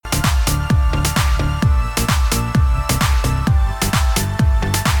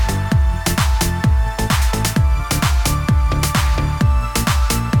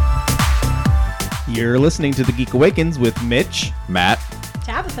You're listening to The Geek Awakens with Mitch, Matt,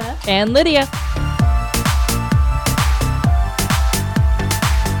 Tabitha, and Lydia.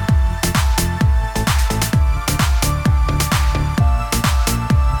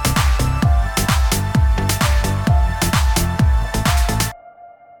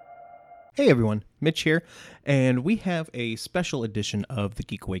 Hey everyone, Mitch here, and we have a special edition of The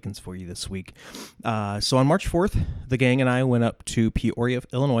Geek Awakens for you this week. So on March 4th, the gang and I went up to Peoria,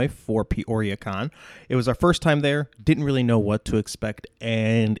 Illinois for PeoriaCon. It was our first time there, didn't really know what to expect,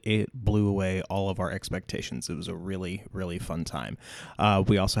 and it blew away all of our expectations. It was a really, really fun time.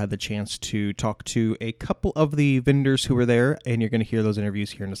 We also had the chance to talk to a couple of the vendors who were there, and you're going to hear those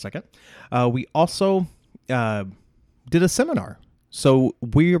interviews here in a second. We also did a seminar. So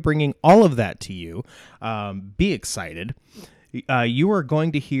we're bringing all of that to you. Be excited. You are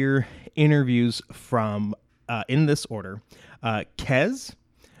going to hear interviews from, in this order, Kez,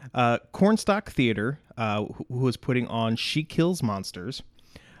 Cornstalk Theater, who is putting on She Kills Monsters,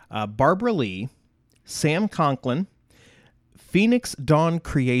 Barbara Lee, Sam Conklin, Phoenix Dawn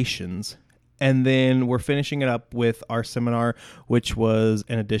Creations, and then we're finishing it up with our seminar, which was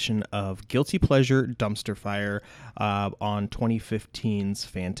an edition of Guilty Pleasure Dumpster Fire on 2015's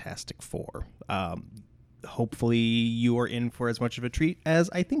Fantastic Four. Hopefully you are in for as much of a treat as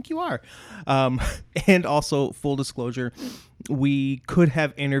I think you are. And also, full disclosure, we could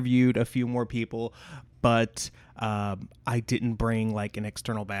have interviewed a few more people, but I didn't bring like an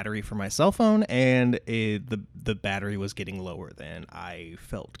external battery for my cell phone, and the battery was getting lower than I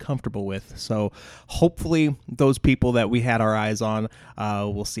felt comfortable with. So hopefully those people that we had our eyes on,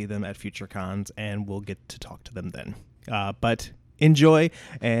 we'll see them at future cons, and we'll get to talk to them then. But enjoy,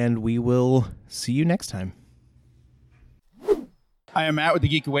 and we will see you next time. I am Matt with The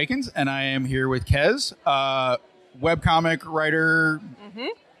Geek Awakens, and I am here with Kez, webcomic writer,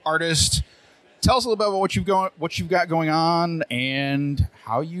 artist. Tell us a little bit about what you've got going on and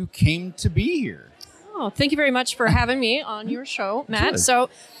how you came to be here. Oh, thank you very much for having me on your show, Matt. Good. So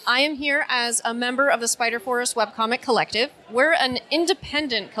I am here as a member of the Spider Forest Webcomic Collective. We're an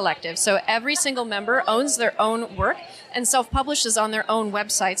independent collective, so every single member owns their own work and self-publishes on their own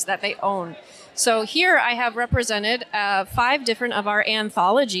websites that they own. So here I have represented 5 different of our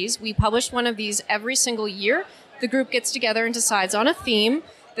anthologies. We publish one of these every single year. The group gets together and decides on a theme.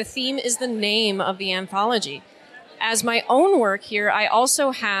 The theme is the name of the anthology. As my own work here, I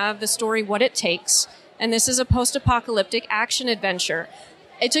also have the story What It Takes, and this is a post-apocalyptic action adventure.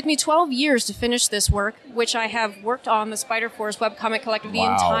 It took me 12 years to finish this work, which I have worked on the Spider Forest Webcomic Collective the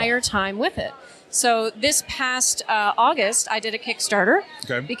entire time with it. So this past August, I did a Kickstarter.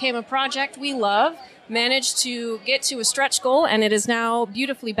 Okay. Became a project we love, managed to get to a stretch goal, and it is now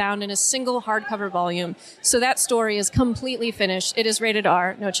beautifully bound in a single hardcover volume. So that story is completely finished. It is rated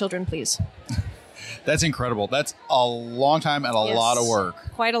R. No children, please. That's incredible. That's a long time and a lot of work.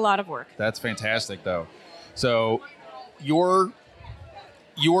 Quite a lot of work. That's fantastic, though. So your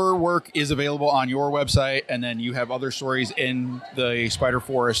work is available on your website, and then you have other stories in the Spider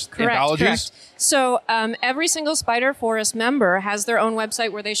Forest anthologies? Correct. So every single Spider Forest member has their own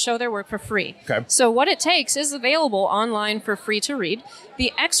website where they show their work for free. Okay. So What It Takes is available online for free to read.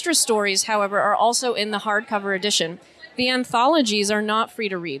 The extra stories, however, are also in the hardcover edition. The anthologies are not free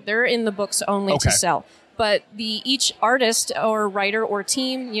to read. They're in the books only to sell. But each artist or writer or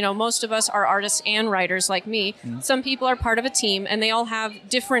team, most of us are artists and writers like me. Some people are part of a team, and they all have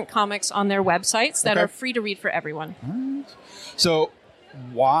different comics on their websites that are free to read for everyone. Right. So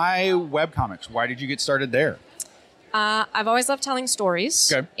why webcomics? Why did you get started there? I've always loved telling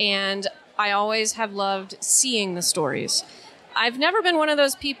stories, and I always have loved seeing the stories. I've never been one of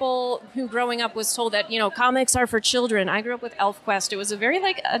those people who growing up was told that, comics are for children. I grew up with ElfQuest. It was a very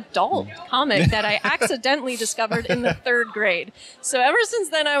adult comic that I accidentally discovered in the 3rd grade. So ever since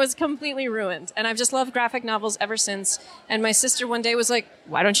then, I was completely ruined. And I've just loved graphic novels ever since. And my sister one day was like,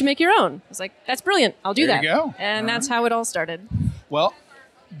 why don't you make your own? I was like, that's brilliant. I'll do that. There you go. And that's how it all started. Well,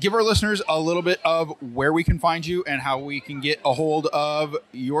 give our listeners a little bit of where we can find you and how we can get a hold of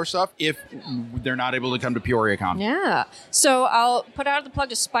your stuff if they're not able to come to PeoriaCon. Yeah. So I'll put out the plug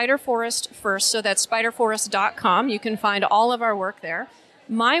to Spider Forest first. So that's spiderforest.com. You can find all of our work there.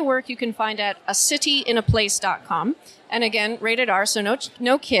 My work you can find at acityinaplace.com. And again, rated R, so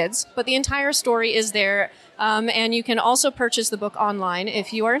no kids. But the entire story is there. And you can also purchase the book online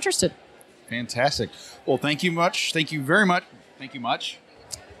if you are interested. Fantastic. Well, thank you much. Thank you very much. Thank you much.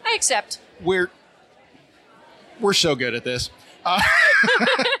 I accept. We're so good at this.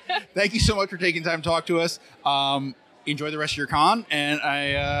 Thank you so much for taking time to talk to us. Enjoy the rest of your con, and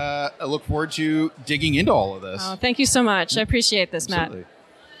I look forward to digging into all of this. Oh, thank you so much. I appreciate this, Matt. Absolutely.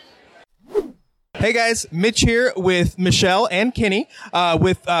 Hey guys, Mitch here with Michelle and Kenny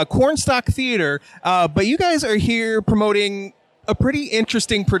with Cornstalk Theater. But you guys are here promoting a pretty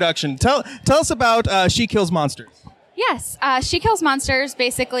interesting production. Tell us about She Kills Monsters. Yes, She Kills Monsters,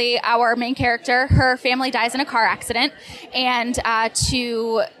 basically our main character, her family dies in a car accident, and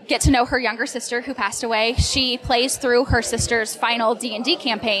to get to know her younger sister who passed away, she plays through her sister's final D&D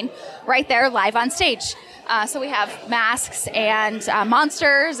campaign right there live on stage. So we have masks and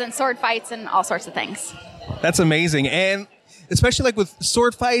monsters and sword fights and all sorts of things. That's amazing. And especially like with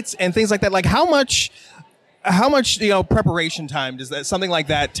sword fights and things like that, like how much preparation time does something like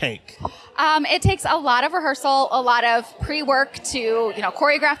that take? It takes a lot of rehearsal, a lot of pre-work to,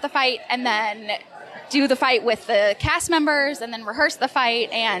 choreograph the fight and then do the fight with the cast members and then rehearse the fight.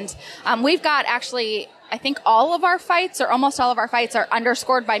 And we've got actually, I think all of our fights or almost all of our fights are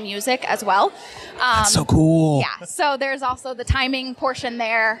underscored by music as well. That's so cool. Yeah. So there's also the timing portion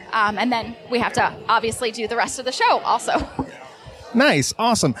there. And then we have to obviously do the rest of the show also. Nice.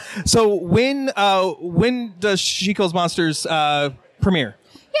 Awesome. So when does She Kills Monsters premiere?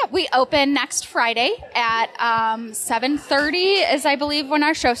 Yeah, we open next Friday at 7:30 is, I believe, when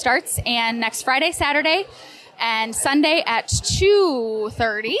our show starts. And next Friday, Saturday, and Sunday at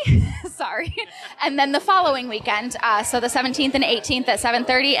 2:30. Sorry. And then the following weekend, so the 17th and 18th at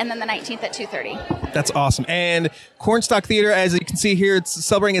 7:30, and then the 19th at 2:30. That's awesome. And Cornstalk Theater, as you can see here, it's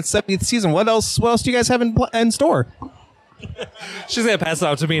celebrating its 70th season. What else do you guys have in store? She's going to pass it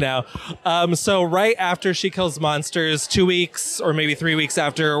off to me now. So right after She Kills Monsters, 2 weeks or maybe 3 weeks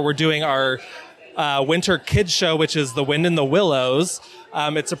after, we're doing our winter kids show, which is The Wind in the Willows.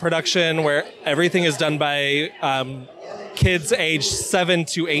 It's a production where everything is done by kids aged 7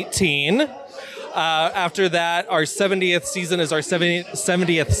 to 18. After that, our 70th season is our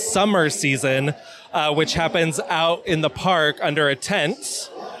 70th summer season, which happens out in the park under a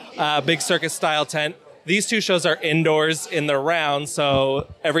tent, big circus-style tent. These two shows are indoors in the round,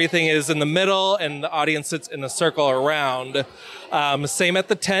 so everything is in the middle and the audience sits in a circle around. Same at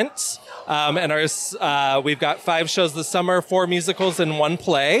the tent. And we've got 5 shows this summer, 4 musicals and 1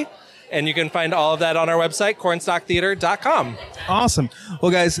 play. And you can find all of that on our website, cornstalktheater.com. Awesome.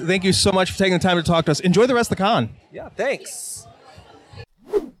 Well, guys, thank you so much for taking the time to talk to us. Enjoy the rest of the con. Yeah, thanks.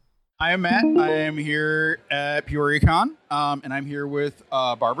 I am Matt. I am here at PeoriaCon, and I'm here with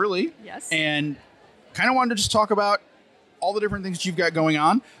Barbara Lee. Yes. And kind of wanted to just talk about all the different things that you've got going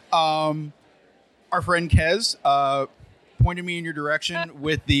on. Our friend Kez pointed me in your direction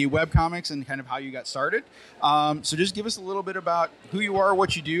with the webcomics and kind of how you got started. So just give us a little bit about who you are,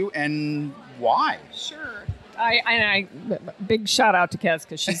 what you do, and why. Sure. I big shout out to Kez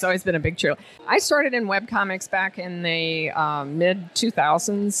because she's always been a big cheerleader. I started in webcomics back in the mid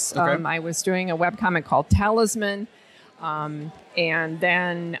 2000s. Okay. I was doing a webcomic called Talisman. And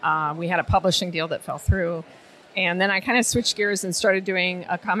then we had a publishing deal that fell through. And then I kind of switched gears and started doing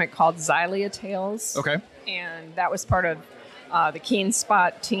a comic called Xylia Tales. Okay. And that was part of the Keen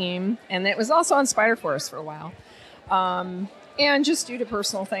Spot team. And it was also on Spider Force for a while. And just due to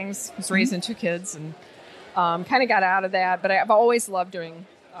personal things, I was raising 2 kids and kind of got out of that. But I've always loved doing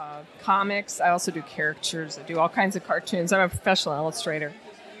comics. I also do caricatures. I do all kinds of cartoons. I'm a professional illustrator.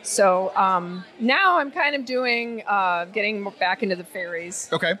 So now I'm kind of doing, getting back into the fairies.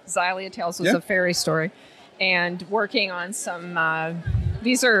 Okay. Xylia Tales was a fairy story. And working on some,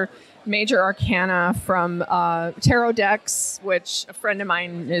 these are major arcana from tarot decks, which a friend of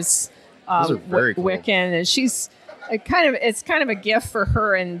mine is Those are very cool. Wiccan. And she's it's kind of a gift for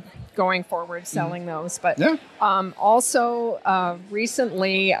her and going forward selling those. But also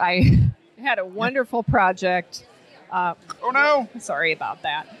recently I had a wonderful project. Oh no! Sorry about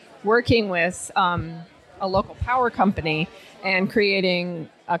that. Working with a local power company and creating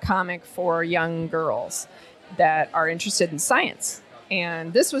a comic for young girls that are interested in science.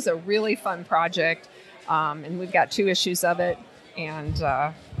 And this was a really fun project. And we've got 2 issues of it. And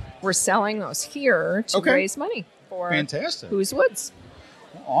we're selling those here to raise money for Fantastic. Who's Woods.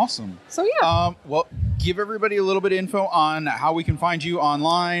 Awesome. So yeah. Well, give everybody a little bit of info on how we can find you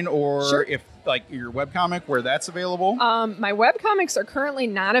online, or Sure. if like your webcomic, where that's available. My webcomics are currently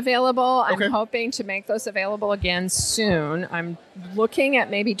not available. Okay. I'm hoping to make those available again soon. I'm looking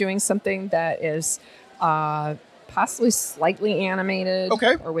at maybe doing something that is possibly slightly animated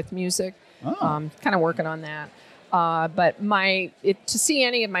or with music. Oh. Kind of working on that. But to see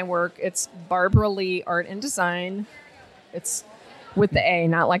any of my work, it's Barbara Lee Art and Design. It's with the A,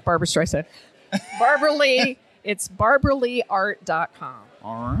 not like Barbara Streisand. Barbara Lee. It's BarbaraLeeArt.com.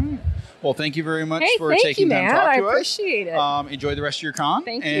 All right. Well, thank you very much Hey, for thank taking you, time to Matt. talk I to us. appreciate it. Enjoy the rest of your con.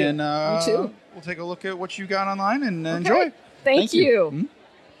 Thank you. And Me too. We'll take a look at what you got online and Okay. enjoy. Thank you.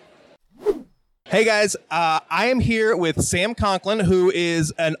 Hey guys, I am here with Sam Conklin, who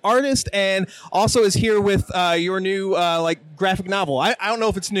is an artist and also is here with your new graphic novel. I don't know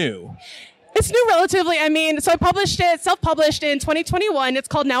if it's new. It's new relatively. I mean, so I published it, self-published in 2021. It's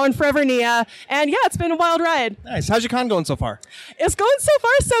called Now and Forever Nia. And yeah, it's been a wild ride. Nice. How's your con going so far? It's going so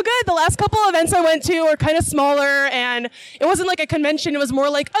far so good. The last couple events I went to were kind of smaller, and it wasn't like a convention. It was more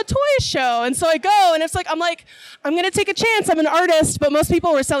like a toy show. And so I go, and I'm going to take a chance. I'm an artist, but most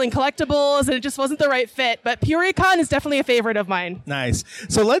people were selling collectibles, and it just wasn't the right fit. But PeoriaCon is definitely a favorite of mine. Nice.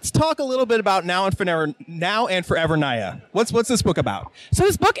 So let's talk a little bit about Now and Forever Nia. What's this book about? So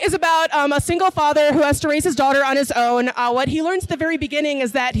this book is about a single father who has to raise his daughter on his own. What he learns at the very beginning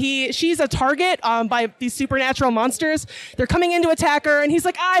is that she's a target by these supernatural monsters. They're coming in to attack her, and he's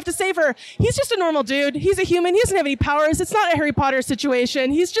like, I have to save her. He's just a normal dude. He's a human. He doesn't have any powers. It's not a Harry Potter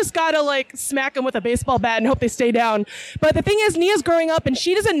situation. He's just got to smack him with a baseball bat and hope they stay down. But the thing is, Nia's growing up, and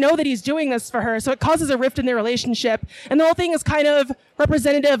she doesn't know that he's doing this for her, so it causes a rift in their relationship. And the whole thing is kind of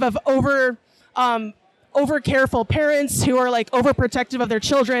representative of over-careful parents who are overprotective of their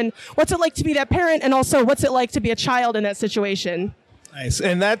children. What's it like to be that parent, and also what's it like to be a child in that situation? Nice.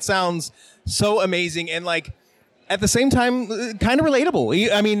 And that sounds so amazing and at the same time kind of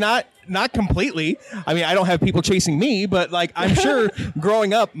relatable. I mean, not completely. I mean, I don't have people chasing me, but I'm sure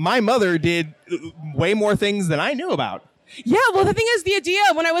growing up, my mother did way more things than I knew about. Yeah, well, the thing is, the idea,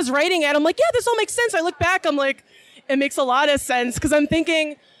 when I was writing it, I'm like, yeah, this all makes sense. I look back, I'm like, it makes a lot of sense, because I'm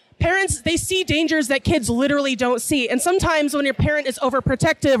thinking, parents, they see dangers that kids literally don't see. And sometimes when your parent is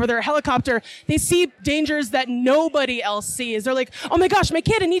overprotective or they're a helicopter, they see dangers that nobody else sees. They're like, oh my gosh, my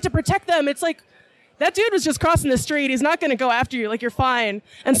kid, I need to protect them. It's like, that dude was just crossing the street. He's not going to go after you. You're fine.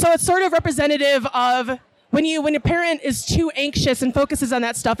 And so it's sort of representative of when a parent is too anxious and focuses on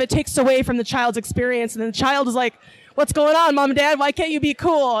that stuff, it takes away from the child's experience. And then the child is like, what's going on, mom and dad? Why can't you be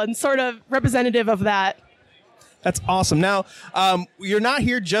cool? And sort of representative of that. That's awesome. Now, you're not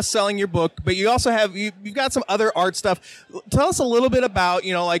here just selling your book, but you also you've got some other art stuff. Tell us a little bit about,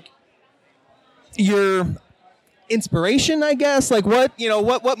 your inspiration, I guess. What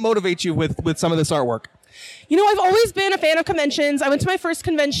motivates you with some of this artwork? I've always been a fan of conventions. I went to my first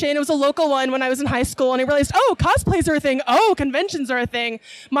convention. It was a local one when I was in high school, and I realized, oh, cosplays are a thing. Oh, conventions are a thing.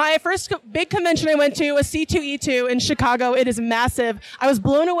 My first big convention I went to was C2E2 in Chicago. It is massive. I was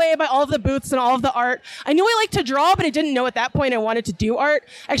blown away by all of the booths and all of the art. I knew I liked to draw, but I didn't know at that point I wanted to do art.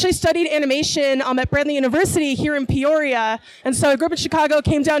 I actually studied animation at Bradley University here in Peoria, and so I grew up in Chicago,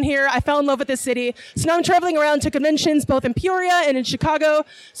 came down here. I fell in love with this city. So now I'm traveling around to conventions both in Peoria and in Chicago.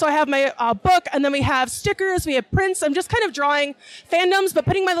 So I have my book, and then we have stickers. We have prints. I'm just kind of drawing fandoms, but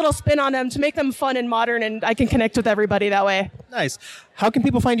putting my little spin on them to make them fun and modern, and I can connect with everybody that way. Nice. How can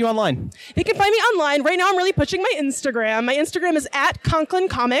people find you online? They can find me online. Right now, I'm really pushing my Instagram. My Instagram is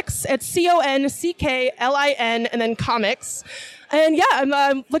 @ConklinComics. It's CONCKLIN and then comics. And yeah,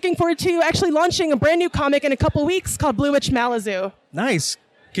 I'm looking forward to actually launching a brand new comic in a couple weeks called Blue Witch Malizu. Nice.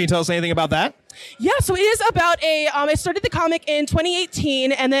 Can you tell us anything about that? Yeah, so it is about I started the comic in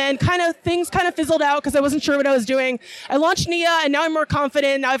 2018, and then things fizzled out because I wasn't sure what I was doing. I launched Nia, and now I'm more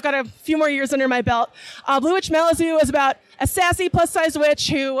confident. Now I've got a few more years under my belt. Blue Witch Malizu is about a sassy plus-size witch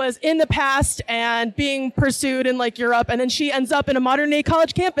who was in the past and being pursued in Europe, and then she ends up in a modern-day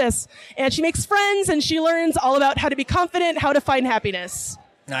college campus, and she makes friends, and she learns all about how to be confident, how to find happiness.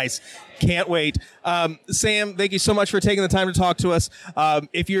 Nice. Can't wait. Sam, thank you so much for taking the time to talk to us.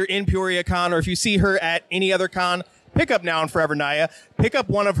 If you're in PeoriaCon or if you see her at any other con, pick up Now and Forever Nia. Pick up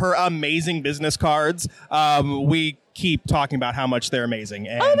one of her amazing business cards. We keep talking about how much they're amazing.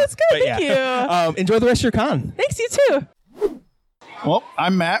 Oh, that's good. Thank you. Enjoy the rest of your con. Thanks, you too. Well,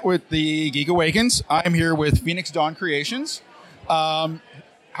 I'm Matt with the Geek Awakens. I'm here with Phoenix Dawn Creations. How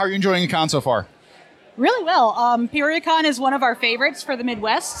are you enjoying the con so far? Really well. PeoriaCon is one of our favorites for the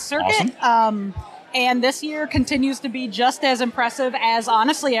Midwest circuit. Awesome. And this year continues to be just as impressive as,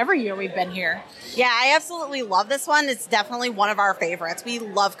 honestly, every year we've been here. Yeah, I absolutely love this one. It's definitely one of our favorites. We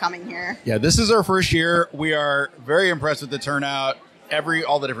love coming here. Yeah, this is our first year. We are very impressed with the turnout,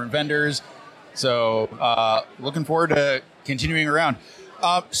 all the different vendors. So looking forward to continuing around.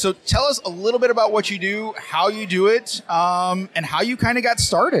 So tell us a little bit about what you do, how you do it, and how you kind of got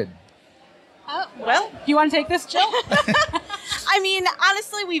started. Well, you want to take this, Jill? I mean,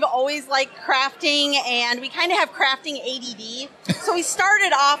 honestly, we've always liked crafting, and we kind of have crafting ADD. So we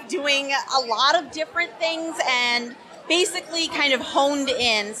started off doing a lot of different things and basically kind of honed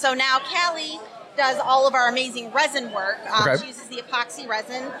in. So now Callie does all of our amazing resin work. Okay. She uses the epoxy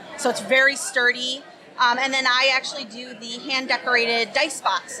resin, so it's very sturdy. And then I actually do the hand-decorated dice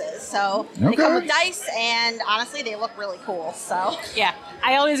boxes. So they come with dice, and honestly, they look really cool. So Yeah,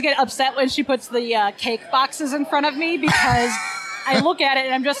 I always get upset when she puts the cake boxes in front of me because I look at it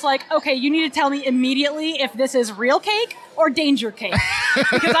and I'm just like, okay, you need to tell me immediately if this is real cake or danger cake,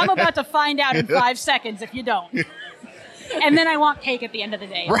 because I'm about to find out in 5 seconds if you don't. And then I want cake at the end of the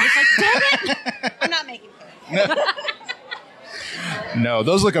day. I'm just like, damn it! I'm not making cake. No,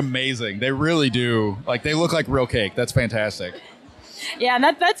 those look amazing. They really do. Like, they look like real cake. That's fantastic. Yeah, and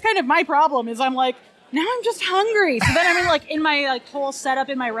that's kind of my problem is I'm like, now I'm just hungry. So then I'm in my whole setup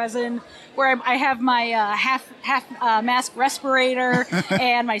in my resin where I have my half mask respirator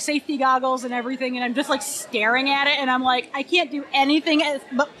and my safety goggles and everything, and I'm just like staring at it, and I'm like, I can't do anything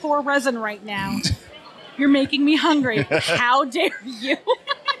but pour resin right now. You're making me hungry. How dare you?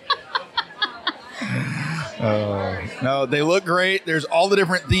 No, they look great. There's all the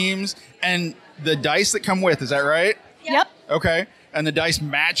different themes and the dice that come with. Is that right? Yep. Okay. And the dice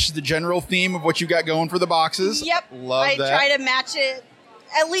match the general theme of what you got going for the boxes. Yep. Love I that. try to match it,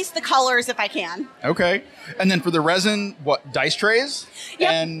 at least the colors if I can. Okay. And then for the resin, what, dice trays?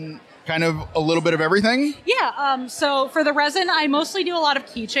 Yep. And kind of a little bit of everything? Yeah, so for the resin, I mostly do a lot of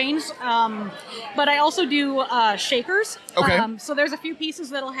keychains, but I also do shakers. Okay. So there's a few pieces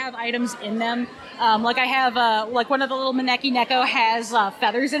that'll have items in them. Like I have, one of the little Maneki Neko has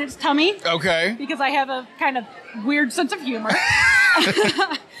feathers in its tummy. Okay. Because I have a kind of weird sense of humor.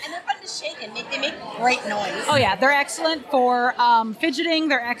 And they're fun to shake and they make great noise. Oh yeah, they're excellent for fidgeting.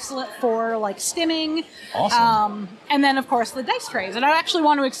 They're excellent for stimming. Awesome. And then of course the dice trays. And I actually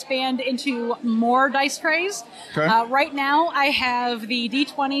want to expand into more dice trays. Okay. Right now I have the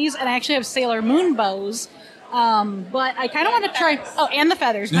D20s and I actually have Sailor Moon bows. But I kind of want to try. Oh, and the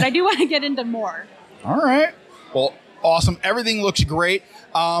feathers. But I do want to get into more. All right. Well, awesome. Everything looks great.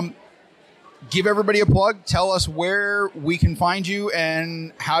 Give everybody a plug. Tell us where we can find you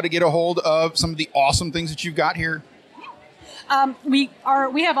and how to get a hold of some of the awesome things that you've got here. We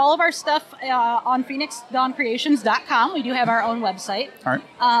have all of our stuff on PhoenixDawnCreations.com. We do have our own website. All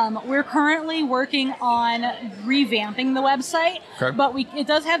right. We're currently working on revamping the website, Okay. but it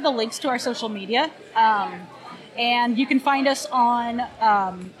does have the links to our social media. And you can find us on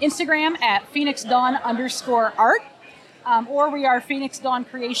Instagram at PhoenixDawn_art. Or we are Phoenix Dawn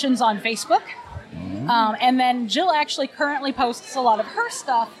Creations on Facebook. And then Jill actually currently posts a lot of her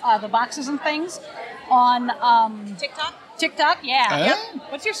stuff, the boxes and things, on TikTok? TikTok, yeah. Yep.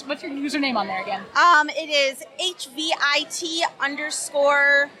 What's your username on there again? It is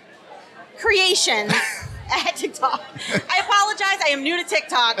HVIT_creations at TikTok. I apologize. I am new to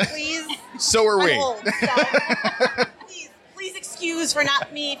TikTok. Please. So are we. I'm old, so please excuse for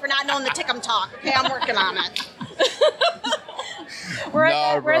not knowing the Tickum talk. Okay, I'm working on it. We're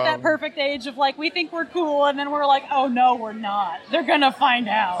at that perfect age of we think we're cool, and then we're like, oh no, we're not. They're gonna find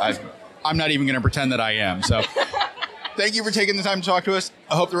out. I'm not even going to pretend that I am. So thank you for taking the time to talk to us.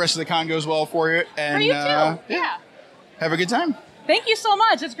 I hope the rest of the con goes well for you. And, For you too. Yeah. Have a good time. Thank you so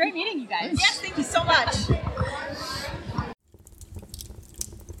much. It's great meeting you guys. Yes, thank you so much.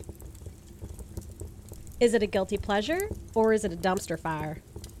 Is it a guilty pleasure or is it a dumpster fire?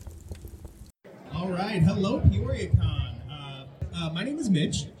 All right. Hello, PeoriaCon. My name is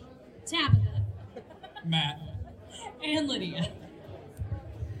Mitch. Tabitha. Matt. And Lydia.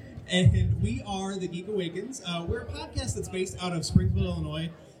 And we are the Geek Awakens. We're a podcast that's based out of Springfield, Illinois,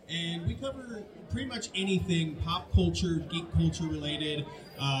 and we cover pretty much anything pop culture, geek culture related,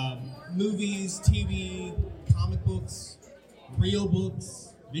 movies, TV, comic books, real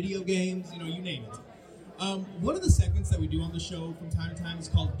books, video games, you name it. One of the segments that we do on the show from time to time is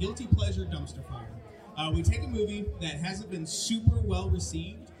called Guilty Pleasure Dumpster Fire. We take a movie that hasn't been super well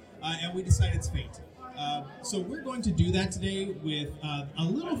received, and we decide its fate. So we're going to do that today with a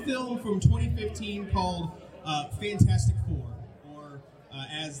little film from 2015 called Fantastic Four, or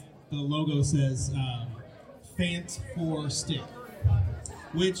as the logo says, Fant for Stick.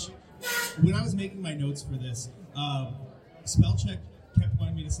 Which, when I was making my notes for this, spell check kept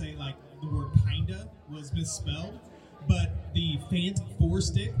wanting me to say the word kinda was misspelled, but the Fant for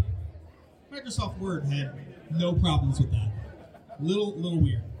Stick, Microsoft Word had no problems with that. Little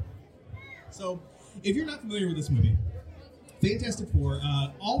weird. So, if you're not familiar with this movie, Fantastic Four,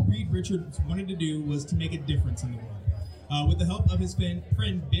 all Reed Richards wanted to do was to make a difference in the world. With the help of his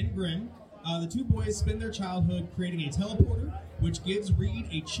friend Ben Grimm, the two boys spend their childhood creating a teleporter, which gives Reed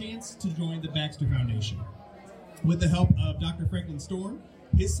a chance to join the Baxter Foundation. With the help of Dr. Franklin Storm,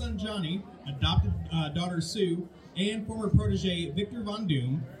 his son Johnny, adopted daughter Sue, and former protege Victor Von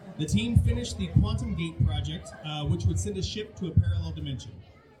Doom, the team finished the Quantum Gate project, which would send a ship to a parallel dimension.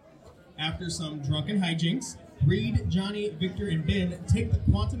 After some drunken hijinks, Reed, Johnny, Victor, and Ben take the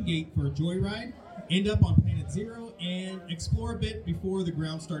Quantum Gate for a joyride, end up on Planet Zero, and explore a bit before the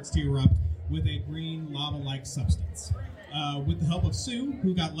ground starts to erupt with a green lava-like substance. With the help of Sue,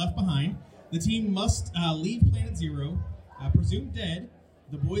 who got left behind, the team must leave Planet Zero, presumed dead.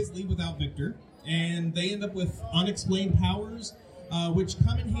 The boys leave without Victor, and they end up with unexplained powers, which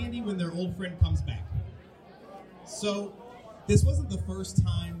come in handy when their old friend comes back. So, this wasn't the first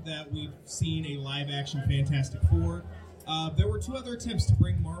time that we've seen a live-action Fantastic Four. There were 2 other attempts to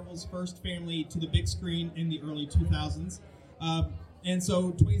bring Marvel's first family to the big screen in the early 2000s. And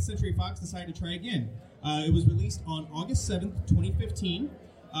so 20th Century Fox decided to try again. It was released on August 7th, 2015.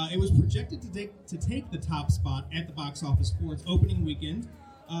 It was projected to take the top spot at the box office for its opening weekend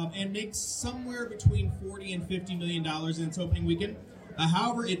and make somewhere between $40 and $50 million in its opening weekend.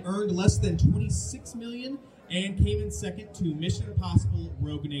 However, it earned less than $26 million and came in second to Mission Impossible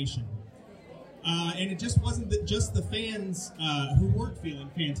Rogue Nation. And it just wasn't just the fans who weren't feeling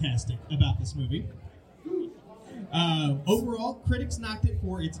fantastic about this movie. Overall, critics knocked it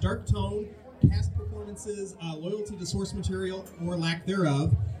for its dark tone, cast performances, loyalty to source material or lack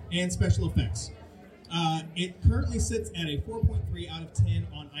thereof, and special effects. It currently sits at a 4.3 out of 10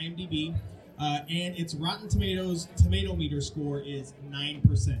 on IMDb, and its Rotten Tomatoes tomato meter score is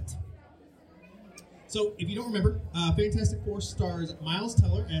 9%. So, if you don't remember, Fantastic Four stars Miles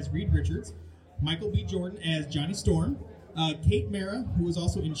Teller as Reed Richards, Michael B. Jordan as Johnny Storm, Kate Mara, who was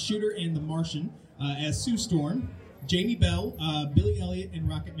also in Shooter and The Martian, as Sue Storm, Jamie Bell, Billy Elliot in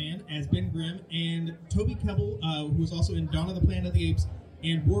Rocket Man as Ben Grimm, and Toby Kebbell, who was also in Dawn of the Planet of the Apes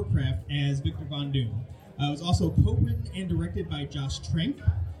and Warcraft as Victor Von Doom. It was also co-written and directed by Josh Trank.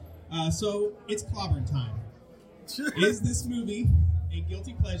 So, it's clobbering time. Is this movie a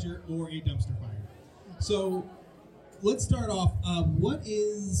guilty pleasure or a dumpster fire? So, let's start off. What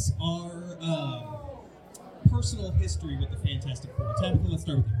is our personal history with the Fantastic Four? Tabitha, let's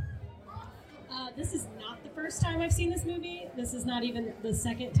start with you. This is not the first time I've seen this movie. This is not even the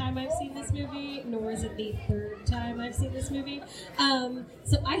second time I've seen this movie, nor is it the third time I've seen this movie.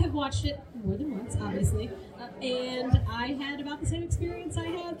 So I have watched it more than once, obviously, and I had about the same experience I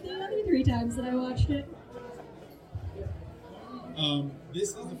had the other 3 times that I watched it. This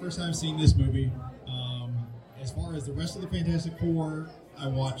is the first time I've seen this movie. As far as the rest of the Fantastic Four, I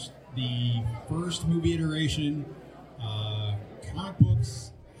watched the first movie iteration, comic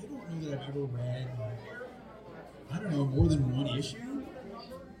books. I don't know that I've ever read, more than 1 issue.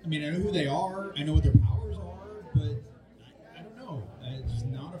 I mean, I know who they are, I know what their powers are, but I don't know.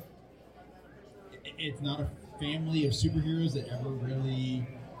 It's not a family of superheroes that ever really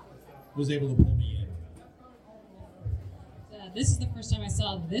was able to pull me in. This is the first time I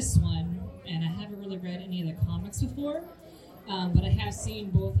saw this one, and I haven't really read any of the comics before, but I have seen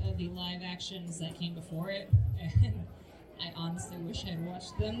both of the live actions that came before it, and I honestly wish I had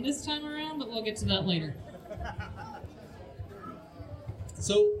watched them this time around, but we'll get to that later.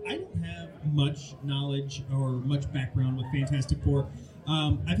 So, I don't have much knowledge or much background with Fantastic Four.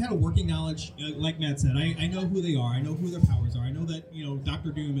 I've had a working knowledge, like Matt said. I know who they are. I know who their powers are. I know that,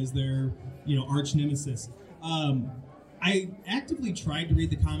 Dr. Doom is their, arch nemesis. I actively tried to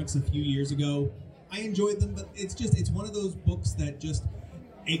read the comics a few years ago. I enjoyed them, but it's one of those books that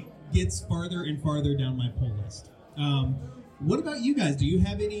it gets farther and farther down my pull list. What about you guys? Do you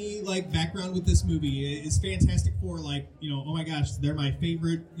have any background with this movie? Is Fantastic Four oh my gosh, they're my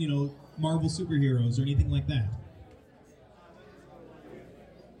favorite, Marvel superheroes or anything like that?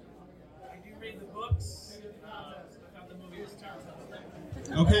 I do read the books. I thought the movie was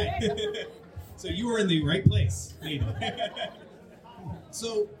terrible. Okay. So you were in the right place, maybe.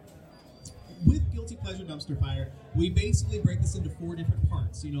 So, with Guilty Pleasure Dumpster Fire, we basically break this into 4 different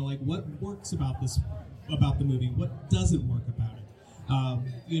parts. What works about the movie, what doesn't work about it.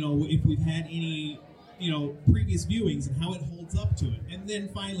 If we've had any, previous viewings and how it holds up to it. And then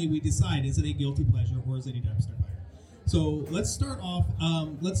finally we decide, is it a guilty pleasure or is it a dumpster fire? So let's start off,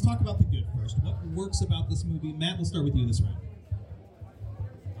 let's talk about the good first. What works about this movie? Matt, we'll start with you this round.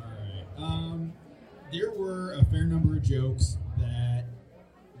 There were a fair number of jokes that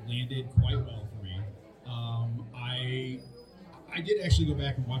landed quite well for me. I did actually go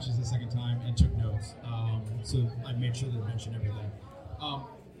back and watch this a second time and took notes, so I made sure to mention everything.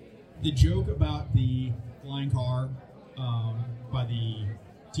 The joke about the flying car by the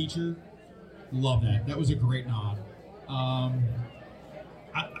teacher, love that. That was a great nod.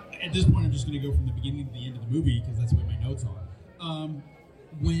 At this point, I'm just going to go from the beginning to the end of the movie because that's what my notes are.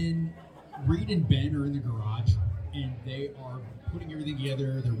 When Reed and Ben are in the garage and they are putting everything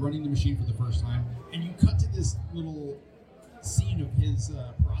together, they're running the machine for the first time, and you cut to this little scene of his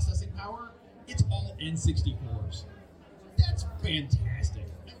processing power, it's all N64s. That's fantastic.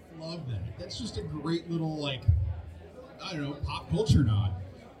 I love that. That's just a great little, like, I don't know, pop culture nod.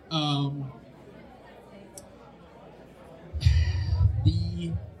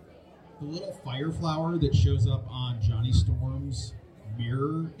 The little fire flower that shows up on Johnny Storm's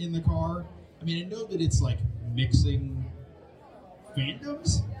mirror in the car. I mean, I know that it's like mixing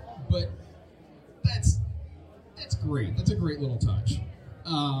fandoms, but that's great. That's a great little touch.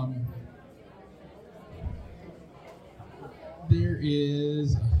 There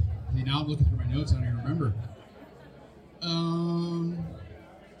is. See, now I'm looking through my notes. I don't even remember.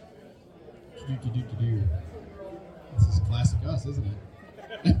 This is classic us, isn't it?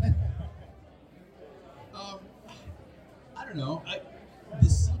 I don't know. The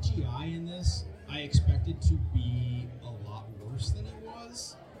CGI in this, I expected to be a lot worse than it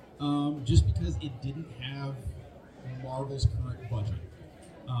was, just because it didn't have Marvel's current budget.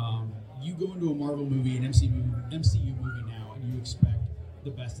 You go into a Marvel movie, an MCU movie now, and you expect the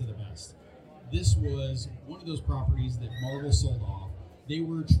best of the best. This was one of those properties that Marvel sold off. They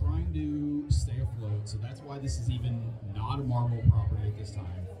were trying to stay afloat, so that's why this is even not a Marvel property at this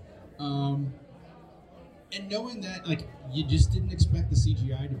time. And knowing that, like, you just didn't expect the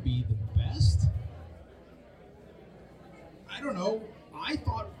CGI to be the best, I don't know. I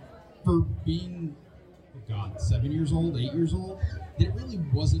thought for being, 7 years old, 8 years old, that it really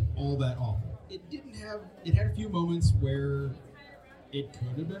wasn't all that awful. It had a few moments where it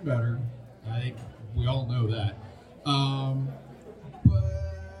could have been better. I think we all know that. But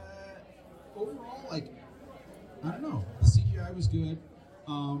overall, like, I don't know. The CGI was good.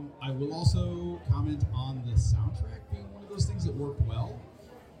 I will also comment on the soundtrack being one of those things that worked well.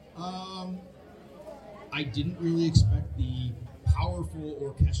 I didn't really expect the powerful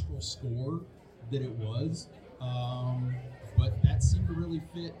orchestral score that it was, but that seemed to really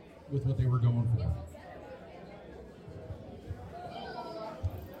fit with what they were going for.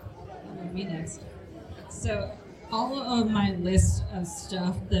 Me next. So all of my list of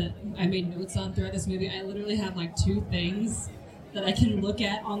stuff that I made notes on throughout this movie, I literally have like 2 things that I can look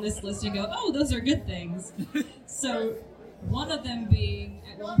at on this list and go, oh, those are good things. So one of them being,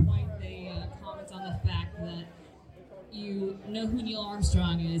 at one point they comment on the fact that you know who Neil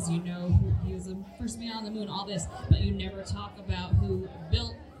Armstrong is, you know who he was the first man on the moon, all this, but you never talk about who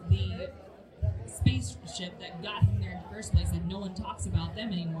built the spaceship that got him there in the first place, and no one talks about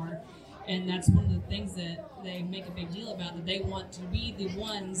them anymore. And that's one of the things that they make a big deal about, that they want to be the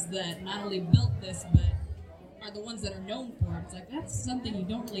ones that not only built this, but are the ones that are known for it. It's like, that's something you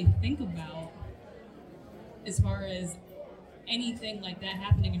don't really think about as far as anything like that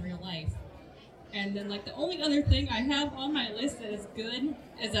happening in real life. And then, like, the only other thing I have on my list that is good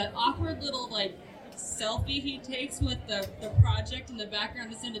is that awkward little, like, selfie he takes with the project in the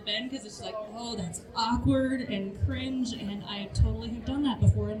background to send to Ben, because it's like, oh, that's awkward and cringe, and I totally have done that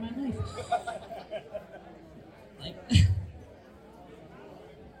before in my life. Like,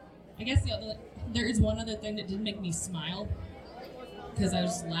 I guess there is one other thing that did make me smile, because I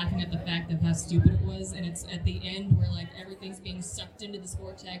was just laughing at the fact of how stupid it was, and it's at the end where, like, everything's being sucked into this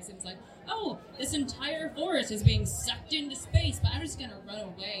vortex, and it's like, oh, this entire forest is being sucked into space, but I'm just gonna run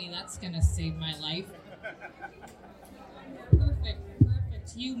away. That's gonna save my life. Perfect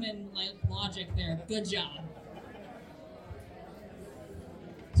human logic there. Good job.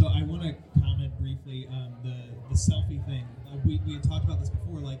 So I want to comment briefly on the selfie thing. We had talked about this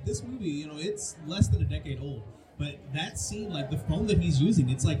before. Like, this movie, you know, it's less than a decade old. But that scene, like, the phone that he's using,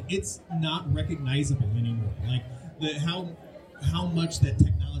 it's like, it's not recognizable anymore. Like, how much that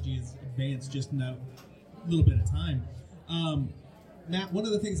technology has advanced just in a little bit of time. Matt, one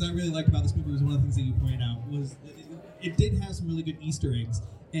of the things I really liked about this movie was one of the things that you pointed out was it did have some really good Easter eggs.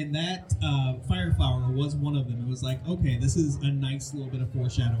 And that fire flower was one of them. It was like, okay, this is a nice little bit of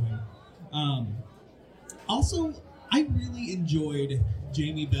foreshadowing. Also, I really enjoyed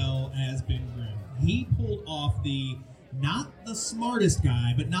Jamie Bell as Ben Grimm. He pulled off not the smartest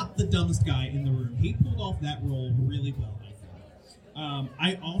guy, but not the dumbest guy in the room. He pulled off that role really well, I think.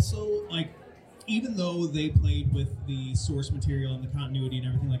 I also, like, even though they played with the source material and the continuity and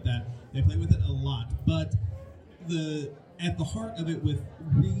everything like that, they played with it a lot. But at the heart of it, with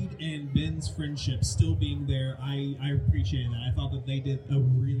Reed and Ben's friendship still being there, I appreciated that. I thought that they did a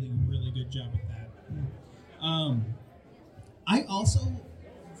really, really good job with that. I also,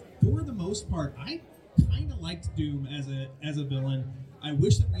 for the most part, I kind of liked Doom as a villain. I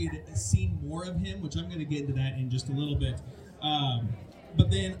wish that we had seen more of him, which I'm going to get into that in just a little bit. But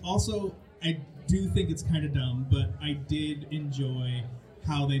then also, I do think it's kind of dumb, but I did enjoy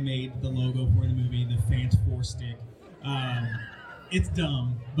how they made the logo for the movie, the Fant 4 stick. It's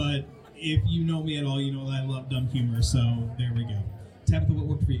dumb, but if you know me at all, you know that I love dumb humor, so there we go. Tabitha, what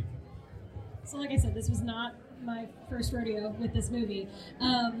worked for you? So like I said, this was not my first rodeo with this movie.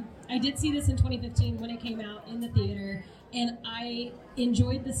 I did see this in 2015 when it came out in the theater, and I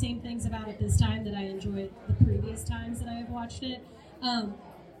enjoyed the same things about it this time that I enjoyed the previous times that I have watched it.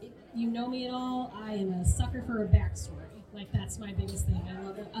 You know me at all, I am a sucker for a backstory. Like, that's my biggest thing.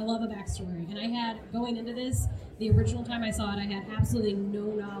 I love a backstory. And I had, going into this, the original time I saw it, I had absolutely no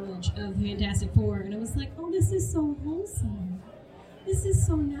knowledge of Fantastic Four, and I was like, oh, this is so wholesome. This is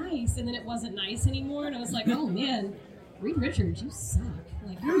so nice. And then it wasn't nice anymore, and I was like, oh man, Reed Richards, you suck.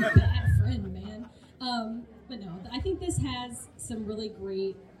 Like, you're a bad friend, man. But no, I think this has some really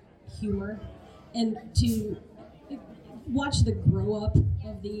great humor, and to watch the grow up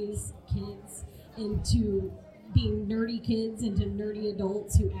of these kids into being nerdy kids into nerdy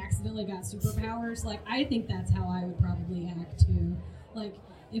adults who accidentally got superpowers, like, I think that's how I would probably act too. Like,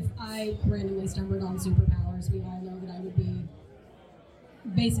 if I randomly stumbled on superpowers, we all know that I would be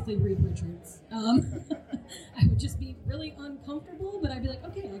basically Reed Richards. I would just be really uncomfortable, but I'd be like,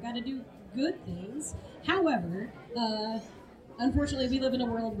 okay, I gotta do good things. However, unfortunately, we live in a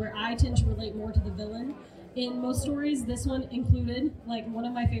world where I tend to relate more to the villain in most stories, this one included. Like, one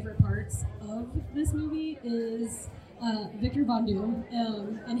of my favorite parts of this movie is Victor Von Doom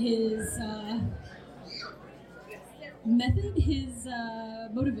and his method, his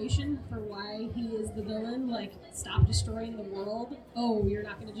motivation for why he is the villain. Like, stop destroying the world. Oh, you're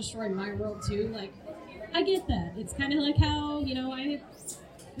not going to destroy my world too? Like, I get that. It's kind of like how, you know, I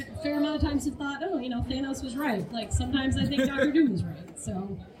a fair amount of times have thought, oh, you know, Thanos was right. Like, sometimes I think Dr. Doom was right.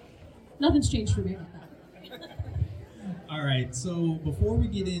 So, nothing's changed for me about that. All right, so before we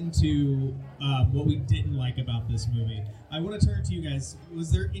get into what we didn't like about this movie, I want to turn to you guys.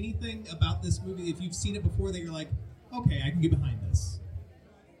 Was there anything about this movie, if you've seen it before, that you're like, okay, I can get behind this?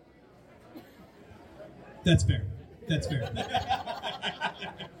 That's fair. That's fair.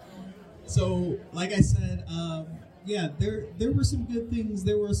 So, like I said, yeah, there were some good things.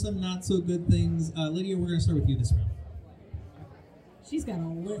 There were some not so good things. Lydia, we're going to start with you this round. She's got a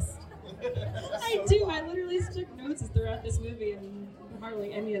list. I do. I literally took notes throughout this movie, and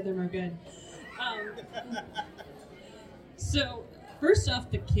hardly any of them are good. So, first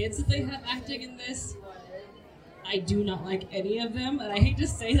off, the kids that they have acting in this, I do not like any of them, and I hate to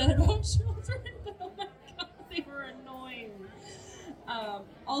say that about children, but oh my god, they were annoying.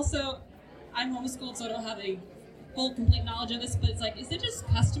 Also, I'm homeschooled, so I don't have a full, complete knowledge of this, but it's like, is it just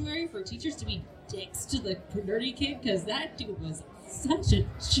customary for teachers to be dicks to the nerdy kid? Because that dude was such a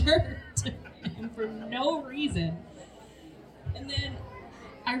jerk to him for no reason. And then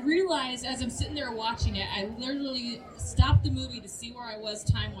I realized as I'm sitting there watching it, I literally stopped the movie to see where I was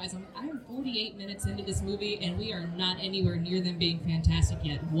time-wise. I'm 48 minutes into this movie, and we are not anywhere near them being fantastic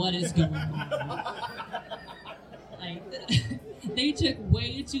yet. What is going on? Like, they took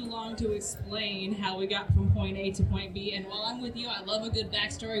way too long to explain how we got from point A to point B, and while I'm with you, I love a good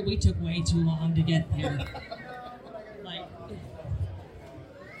backstory. We took way too long to get there. Like,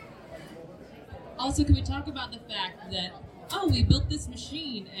 also, can we talk about the fact that, oh, we built this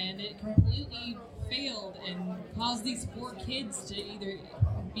machine and it completely failed and caused these poor kids to either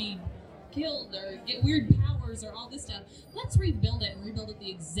be killed or get weird powers or all this stuff. Let's rebuild it and rebuild it the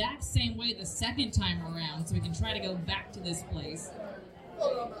exact same way the second time around so we can try to go back to this place.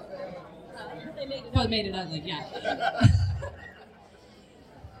 They made it ugly, yeah.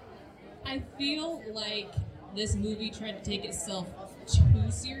 I feel like this movie tried to take itself too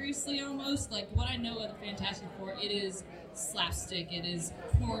seriously almost. Like, what I know of the Fantastic Four, it is slapstick, it is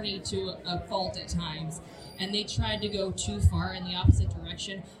corny to a fault at times, and they tried to go too far in the opposite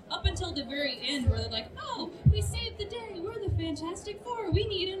direction up until the very end where they're like, oh, we saved the day, we're the Fantastic Four, we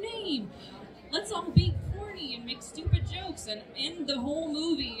need a name, let's all be corny and make stupid jokes and end the whole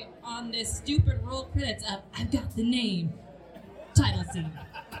movie on this stupid roll credits of, I've got the name, title scene.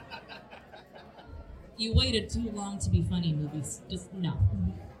 You waited too long to be funny, movies. Just no.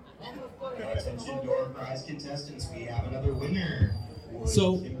 Attention door prize contestants, we have another winner.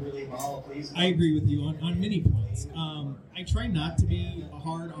 So, I agree with you on many points. I try not to be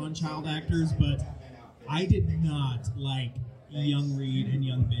hard on child actors, but I did not like young Reed and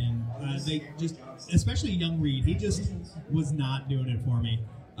young Ben. They just, especially young Reed, he just was not doing it for me.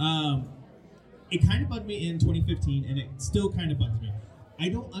 It kind of bugged me in 2015, and it still kind of bugs me. I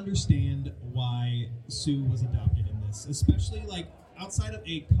don't understand why Sue was adopted in this, especially like outside of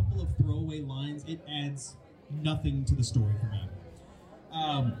a couple of throwaway lines, it adds nothing to the story for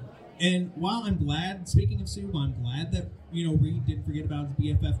me. And while I'm glad, speaking of Sue, I'm glad that, you know, Reed didn't forget about his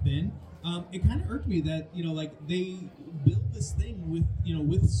BFF Ben. it kind of irked me that, like they build this thing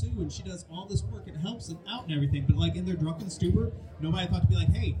with Sue, and she does all this work and helps them out and everything, but like in their drunken stupor, nobody thought to be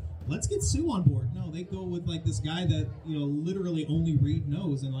like, hey, let's get Sue on board. No, they go with like this guy that, literally only Reed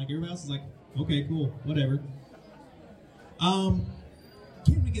knows, and like everybody else is like, okay, cool, whatever.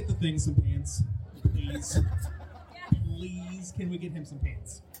 Can we get the thing some pants, please? Please, can we get him some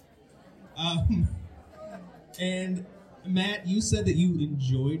pants? And Matt, you said that you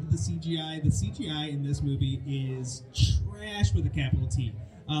enjoyed the CGI. The CGI in this movie is trash with a capital T,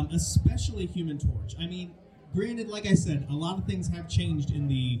 especially Human Torch. I mean, granted, like I said, a lot of things have changed in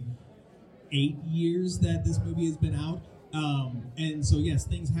the 8 years that this movie has been out. And so, yes,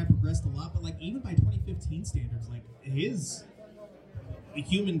 things have progressed a lot, but like even by 2015 standards, like his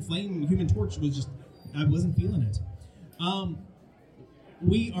Human Torch was just, I wasn't feeling it.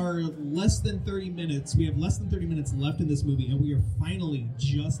 We are less than 30 minutes. We have less than 30 minutes left in this movie, and we are finally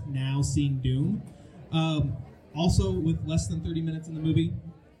just now seeing Doom. Also, with less than 30 minutes in the movie,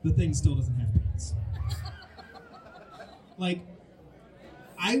 the thing still doesn't have pants. Like,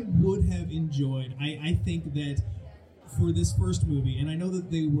 I would have enjoyed, I think that for this first movie, and I know that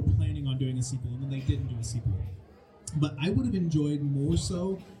they were planning on doing a sequel, and then they didn't do a sequel, but I would have enjoyed more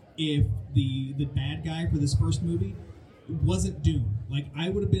so if the bad guy for this first movie wasn't Doom. Like, I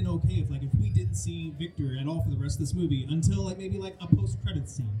would have been okay if we didn't see Victor at all for the rest of this movie until like maybe like a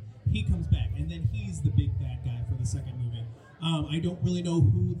post-credits scene. He comes back, and then he's the big bad guy for the second movie. I don't really know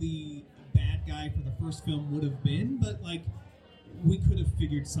who the bad guy for the first film would have been, but like we could have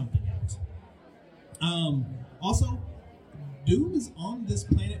figured something out. Also, Doom is on this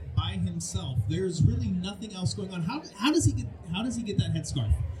planet by himself. There's really nothing else going on. How does he get that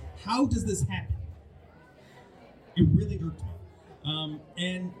headscarf? How does this happen? It really irked me.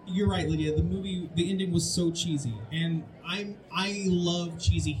 And you're right, Lydia. The ending was so cheesy, and I love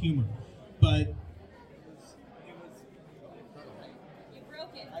cheesy humor, but you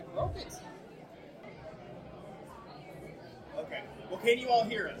broke it. I broke it. Okay. Well, can you all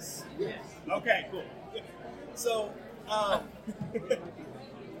hear us? Yes. Okay. Cool. So, okay,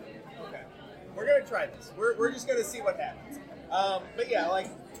 we're gonna try this. We're just gonna see what happens. But yeah, like.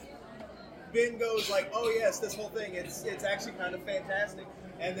 Ben goes like, oh yes, this whole thing, it's actually kind of fantastic.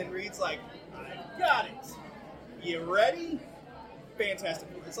 And then Reed's like, I got it. You ready? Fantastic.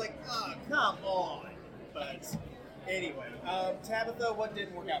 It's like, oh, come on. But anyway, Tabitha, what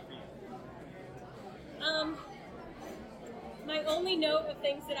didn't work out for you? My only note of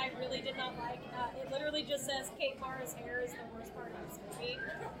things that I really did not like, it literally just says Kate Mara's hair is the worst part of this movie.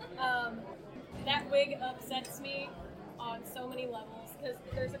 That wig upsets me on so many levels, because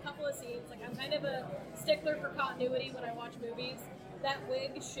there's a couple of scenes, like I'm kind of a stickler for continuity when I watch movies. That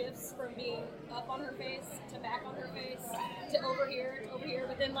wig shifts from being up on her face to back on her face to over here,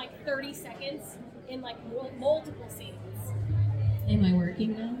 within like 30 seconds in like multiple scenes. Am I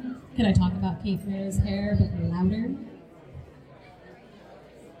working now? Can I talk about Kate Mara's hair but louder?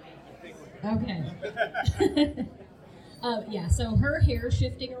 Okay. Yeah, so her hair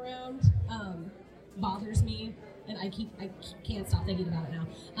shifting around bothers me. And I can't stop thinking about it now.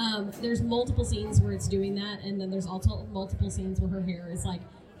 There's multiple scenes where it's doing that, and then there's also multiple scenes where her hair is like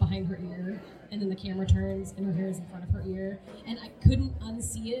behind her ear, and then the camera turns and her hair is in front of her ear, and I couldn't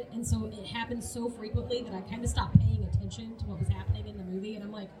unsee it, and so it happened so frequently that I kind of stopped paying attention to what was happening in the movie, and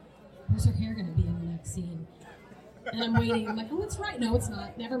I'm like, where's her hair going to be in the next scene? And I'm waiting. I'm like, oh, it's right. No, it's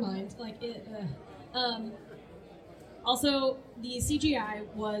not. Never mind. Like it. Also, the CGI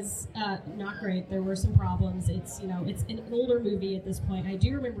was not great. There were some problems. It's an older movie at this point. I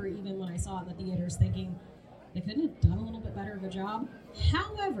do remember even when I saw it in the theaters thinking they couldn't have done a little bit better of a job.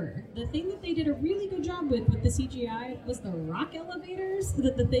 However, the thing that they did a really good job with the CGI was the rock elevators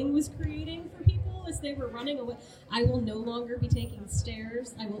that the thing was creating for people as they were running away. I will no longer be taking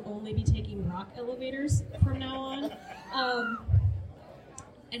stairs. I will only be taking rock elevators from now on.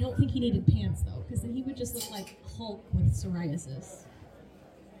 I don't think he needed pants, though, because then he would just look like Hulk with psoriasis.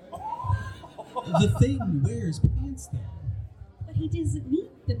 The Thing wears pants, though. But he doesn't need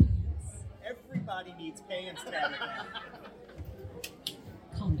the pants. Everybody needs pants, Tabitha.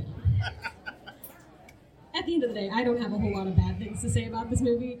 Calm down. At the end of the day, I don't have a whole lot of bad things to say about this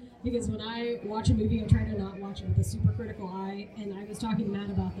movie, because when I watch a movie, I try to not watch it with a super critical eye, and I was talking to Matt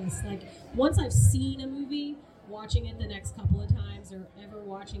about this. Like, once I've seen a movie, watching it the next couple of times or ever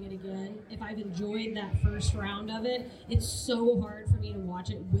watching it again, if I've enjoyed that first round of it, it's so hard for me to watch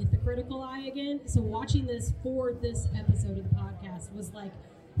it with the critical eye again. So watching this for this episode of the podcast was like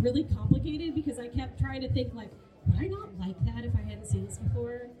really complicated, because I kept trying to think like, would I not like that if I hadn't seen this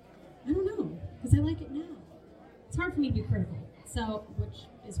before? I don't know, because I like it now. It's hard for me to be critical. So, which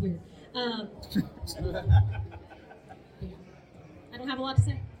is weird. Yeah. I don't have a lot to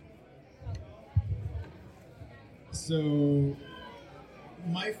say. So,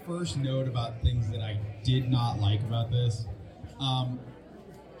 my first note about things that I did not like about this,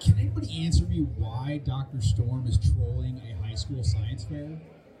 can anybody answer me why Dr. Storm is trolling a high school science fair?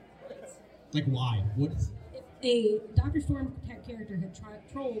 Like, why? What is... If a Dr. Storm character had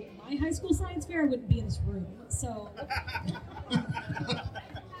trolled my high school science fair, I wouldn't be in this room. So,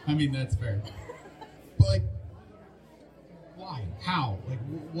 I mean, that's fair. But, like, why? How? Like,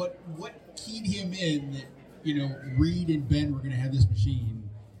 what keyed him in that, you know, Reed and Ben were going to have this machine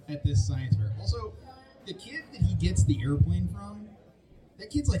at this science fair? Also, the kid that he gets the airplane from, that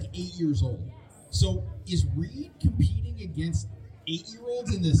kid's like 8 years old. So is Reed competing against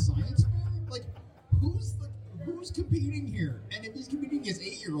 8-year-olds in this science fair? Like, who's competing here? And if he's competing against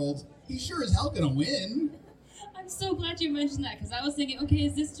 8-year-olds, he's sure as hell gonna win. I'm so glad you mentioned that, because I was thinking, okay,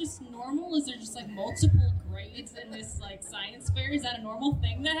 is this just normal? Is there just like multiple grades in this like science fair? Is that a normal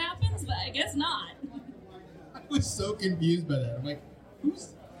thing that happens? But I guess not. I was so confused by that. I'm like,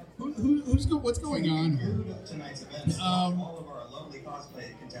 what's going on here? Tonight's event, all of our lovely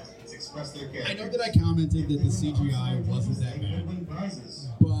cosplay contestants express their characters. I know that I commented that the CGI wasn't that bad,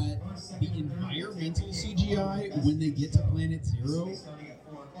 but the environmental CGI when they get to Planet Zero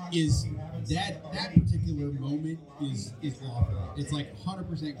is that particular moment is awful. It's like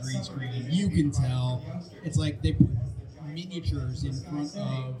 100% green screen. You can tell. It's like they put miniatures in front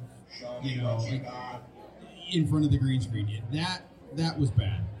of, you know, like in front of the green screen. That was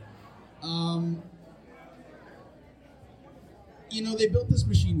bad. You know, they built this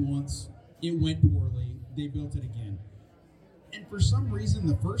machine once. It went poorly. They built it again. And for some reason,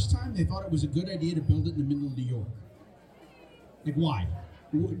 the first time, they thought it was a good idea to build it in the middle of New York. Like, why?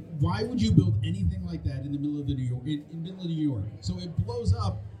 Why would you build anything like that in the middle of New York? In the middle of New York. So it blows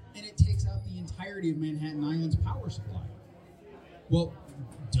up, and it takes out the entirety of Manhattan Island's power supply. Well,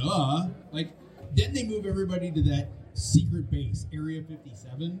 duh. Like, then they move everybody to that secret base, Area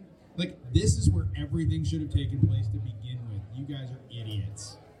 57. Like, this is where everything should have taken place to begin with. You guys are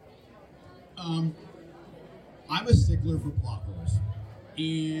idiots. I'm a stickler for plot holes.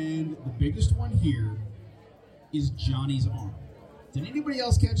 And the biggest one here is Johnny's arm. Did anybody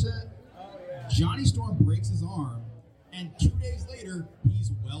else catch that? Oh, yeah. Johnny Storm breaks his arm, and 2 days later,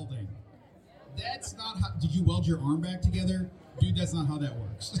 he's welding. That's not how... Did you weld your arm back together? Dude, that's not how that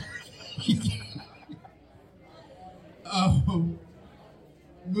works.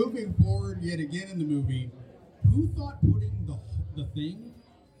 Moving forward yet again in the movie, who thought putting the thing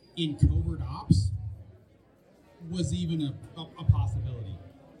in covert ops was even a possibility?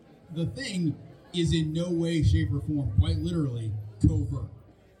 The thing is in no way, shape, or form, quite literally, covert.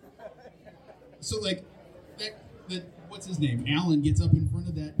 So, like, that what's his name? Alan gets up in front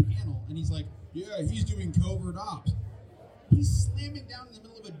of that panel, and he's like, yeah, he's doing covert ops. He's slamming down in the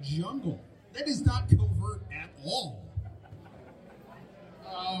middle of a jungle. That is not covert at all.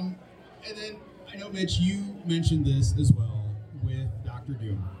 And then, I know, Mitch, you mentioned this as well with Dr.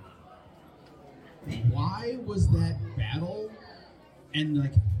 Doom. Why was that battle and,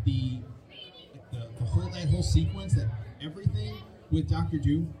 like, that whole sequence, that everything with Dr.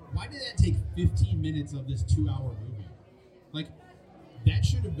 Doom, why did that take 15 minutes of this 2-hour movie? Like, that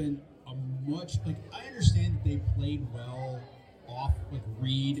should have been a much, like, I understand that they played well off, like,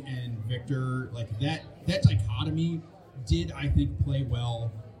 Reed and Victor, like, that dichotomy did, I think, play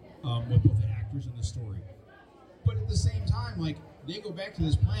well with both the actors and the story. But at the same time, like, they go back to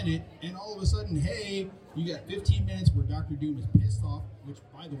this planet, and all of a sudden, hey, you got 15 minutes where Dr. Doom is pissed off, which,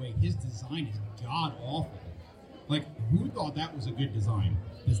 by the way, his design is god-awful. Like, who thought that was a good design?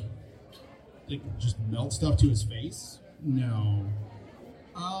 Just melt stuff to his face? No.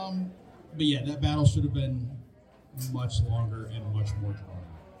 But yeah, that battle should have been much longer and much more drawn.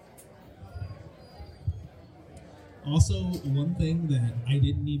 Also, one thing that I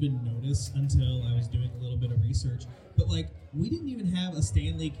didn't even notice until I was doing a little bit of research, but, like, we didn't even have a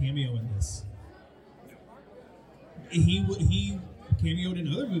Stan Lee cameo in this. He cameoed in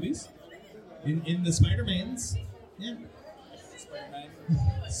other movies, in the Spider-Mans. Yeah.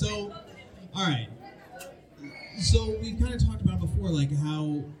 So, all right. So we kind of talked about before, like,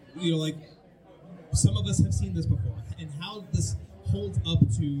 how, you know, like, some of us have seen this before, and how this holds up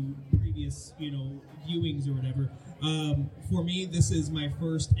to previous, you know, viewings or whatever. For me, this is my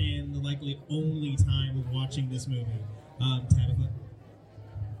first and likely only time watching this movie. Tabitha?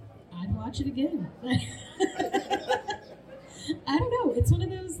 I'd watch it again. I don't know. It's one of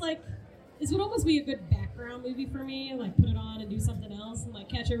those, like, this would almost be a good background movie for me. Like, put it on and do something else, and like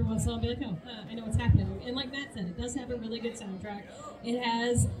catch every once in a while and be like, oh, I know what's happening. And like Matt said, it does have a really good soundtrack. It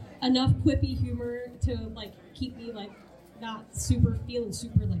has enough quippy humor to like keep me like not feeling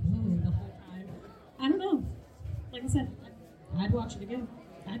super like the whole time. I don't know. Like I said, I'd watch it again.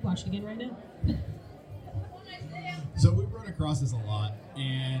 I'd watch it again right now. So we've run across this a lot,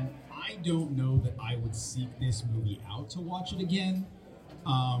 and I don't know that I would seek this movie out to watch it again.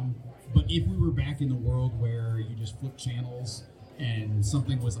 But if we were back in the world where you just flip channels and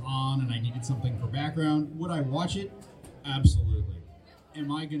something was on and I needed something for background, would I watch it? Absolutely.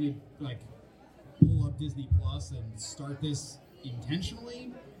 Am I going to like pull up Disney Plus and start this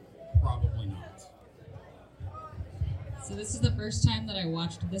intentionally? Probably not. So this is the first time that I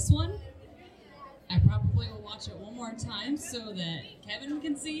watched this one. I probably will watch it one more time so that Kevin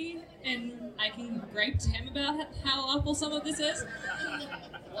can see and I can gripe to him about how awful some of this is.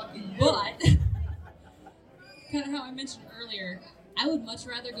 But, kind of how I mentioned earlier, I would much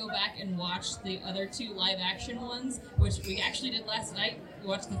rather go back and watch the other two live action ones, which we actually did last night. We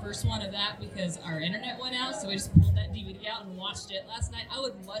watched the first one of that because our internet went out, so we just pulled that DVD out and watched it last night. I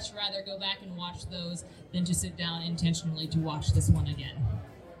would much rather go back and watch those than to sit down intentionally to watch this one again.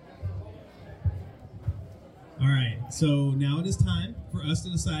 All right, so now it is time for us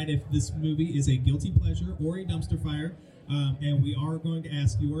to decide if this movie is a guilty pleasure or a dumpster fire, and we are going to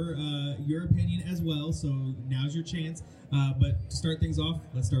ask your opinion as well. So now's your chance. But to start things off,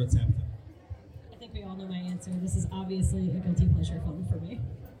 let's start with Tabitha. I think we all know my answer. This is obviously a guilty pleasure film for me.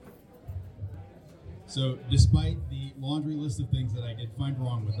 So despite the laundry list of things that I did find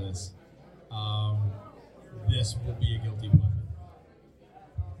wrong with this, this will be a guilty pleasure.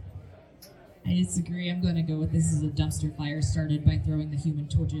 I disagree. I'm going to go with this as a dumpster fire started by throwing the Human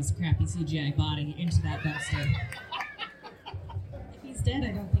Torch's crappy CGI body into that dumpster. If he's dead,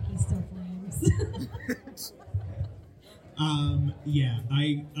 I don't think he still flames. Yeah,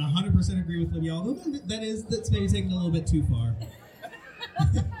 I 100% agree with Libby, although that's maybe taking a little bit too far.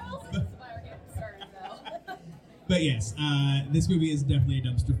 But yes, this movie is definitely a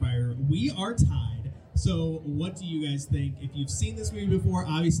dumpster fire. We are tied. So what do you guys think? If you've seen this movie before,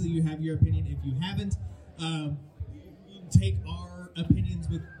 obviously you have your opinion. If you haven't, take our opinions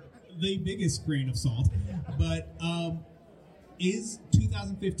with the biggest grain of salt. But is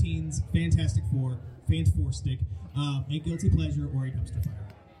 2015's Fantastic Four, Fantastic, a guilty pleasure or a dumpster fire?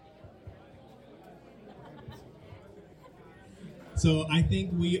 So I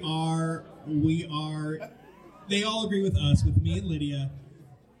think we are, they all agree with us, with me and Lydia.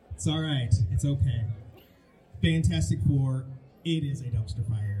 It's all right. It's okay. Fantastic Four, it is a dumpster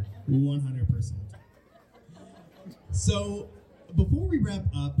fire, 100%. So, before we wrap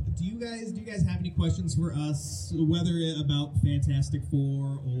up, do you guys have any questions for us, whether about Fantastic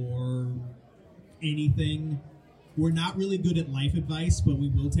Four or anything? We're not really good at life advice, but we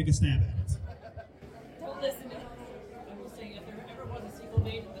will take a stab at it. Don't listen to him. I will say, if there ever was a sequel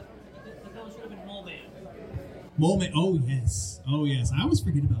made, the villain should have been Mole Man. Mole Man, oh yes. I always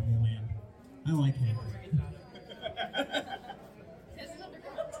forget about Mole Man. I like him.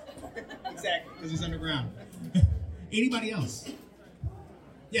 Exactly, because he's underground. Anybody else?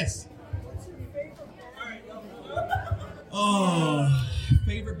 Yes. Oh,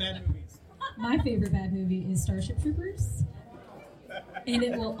 favorite bad movies. My favorite bad movie is Starship Troopers. And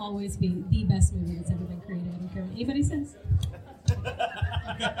it will always be the best movie that's ever been created. I don't care what anybody says.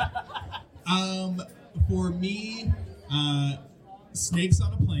 For me, Snakes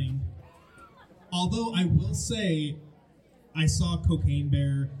on a Plane. Although I will say, I saw Cocaine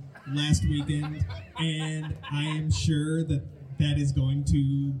Bear last weekend, and I am sure that is going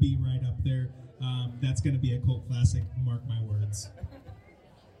to be right up there. That's going to be a cult classic, mark my words.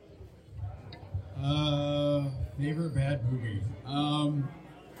 Favorite bad movie? I'm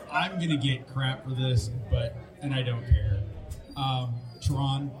going to get crap for this, and I don't care.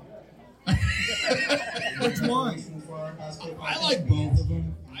 Tron. Which one? I like both of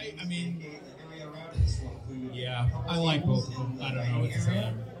them. I mean, yeah, I like both of them. I don't know what to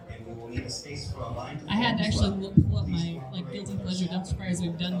say. I had to actually pull up my guilty pleasure dumpster fires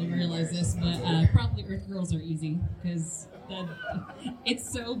we've done to realize this, but probably Earth Girls are easy because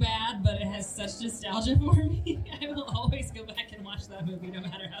it's so bad, but it has such nostalgia for me. I will always go back and watch that movie, no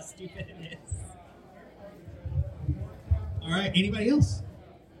matter how stupid it is. All right, anybody else?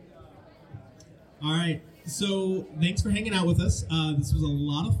 All right, so thanks for hanging out with us. This was a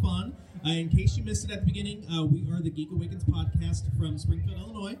lot of fun. In case you missed it at the beginning, we are the Geek Awakens podcast from Springfield,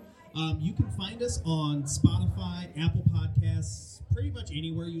 Illinois. You can find us on Spotify, Apple Podcasts, pretty much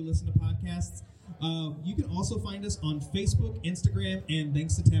anywhere you listen to podcasts. You can also find us on Facebook, Instagram, and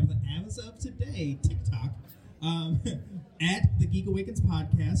thanks to Tabitha, as of today, TikTok, at the Geek Awakens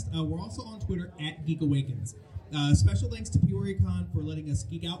podcast. We're also on Twitter at Geek Awakens. Special thanks to PeoriaCon for letting us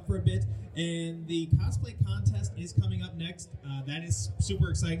geek out for a bit, and the cosplay contest is coming up next. That is super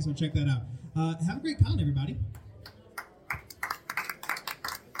exciting, so check that out. Have a great con, everybody.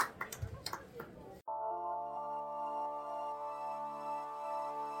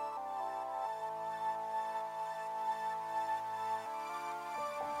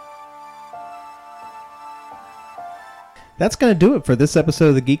 That's going to do it for this episode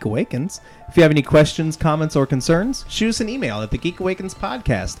of The Geek Awakens. If you have any questions, comments, or concerns, shoot us an email at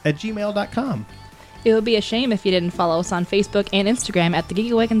thegeekawakenspodcast@gmail.com. It would be a shame if you didn't follow us on Facebook and Instagram at the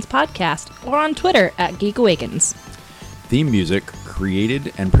Geek Awakens Podcast or on Twitter at Geek Awakens. Theme music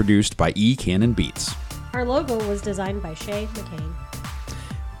created and produced by E. Cannon Beats. Our logo was designed by Shay McCain.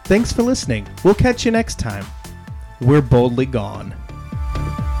 Thanks for listening. We'll catch you next time. We're boldly gone.